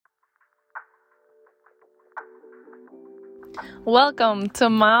Welcome to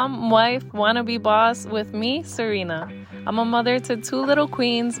Mom, Wife, Wannabe Boss with me, Serena. I'm a mother to two little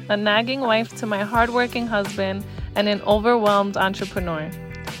queens, a nagging wife to my hardworking husband, and an overwhelmed entrepreneur.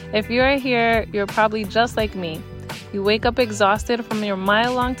 If you're here, you're probably just like me. You wake up exhausted from your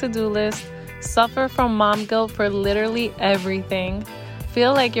mile-long to-do list, suffer from mom guilt for literally everything,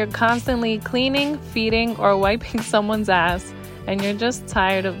 feel like you're constantly cleaning, feeding, or wiping someone's ass, and you're just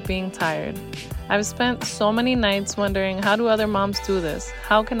tired of being tired. I've spent so many nights wondering, how do other moms do this?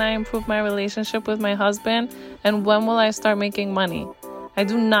 How can I improve my relationship with my husband? And when will I start making money? I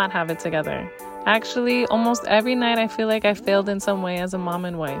do not have it together. Actually, almost every night I feel like I failed in some way as a mom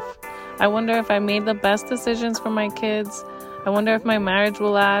and wife. I wonder if I made the best decisions for my kids. I wonder if my marriage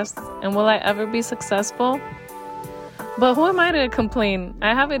will last. And will I ever be successful? But who am I to complain?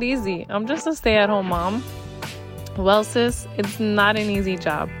 I have it easy. I'm just a stay-at-home mom. Well, sis, it's not an easy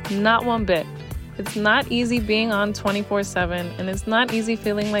job. Not one bit. It's not easy being on 24/7, and it's not easy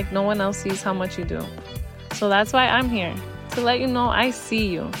feeling like no one else sees how much you do. So that's why I'm here, to let you know I see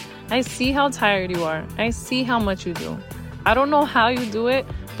you. I see how tired you are. I see how much you do. I don't know how you do it,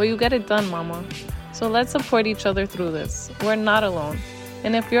 but you get it done, mama. So let's support each other through this. We're not alone.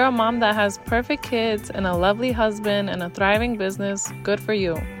 And if you're a mom that has perfect kids and a lovely husband and a thriving business, good for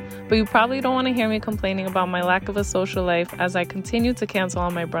you. But you probably don't want to hear me complaining about my lack of a social life as I continue to cancel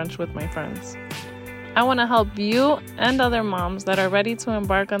on my brunch with my friends. I want to help you and other moms that are ready to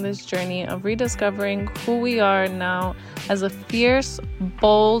embark on this journey of rediscovering who we are now as a fierce,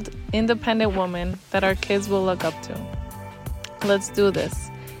 bold, independent woman that our kids will look up to. Let's do this.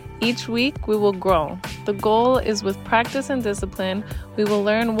 Each week, we will grow. The goal is with practice and discipline, we will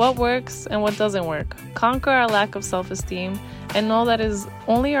learn what works and what doesn't work, conquer our lack of self-esteem, and know that it is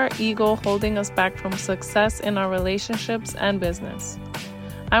only our ego holding us back from success in our relationships and business.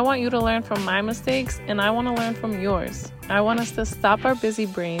 I want you to learn from my mistakes, and I want to learn from yours. I want us to stop our busy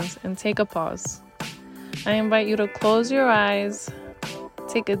brains and take a pause. I invite you to close your eyes,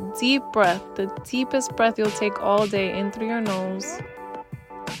 take a deep breath, the deepest breath you'll take all day, in through your nose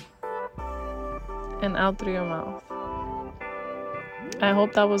and out through your mouth. I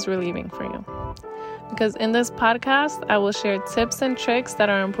hope that was relieving for you. Because in this podcast, I will share tips and tricks that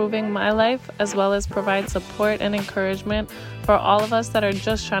are improving my life, as well as provide support and encouragement for all of us that are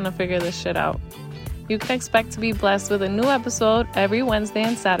just trying to figure this shit out. You can expect to be blessed with a new episode every Wednesday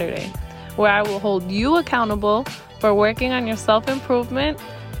and Saturday, where I will hold you accountable for working on your self-improvement,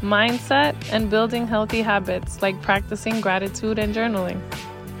 mindset, and building healthy habits like practicing gratitude and journaling.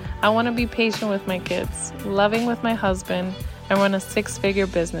 I want to be patient with my kids, loving with my husband, and run a 6-figure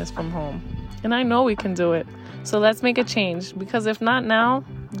business from home. And I know we can do it. So let's make a change, because if not now,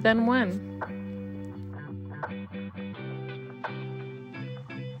 then when?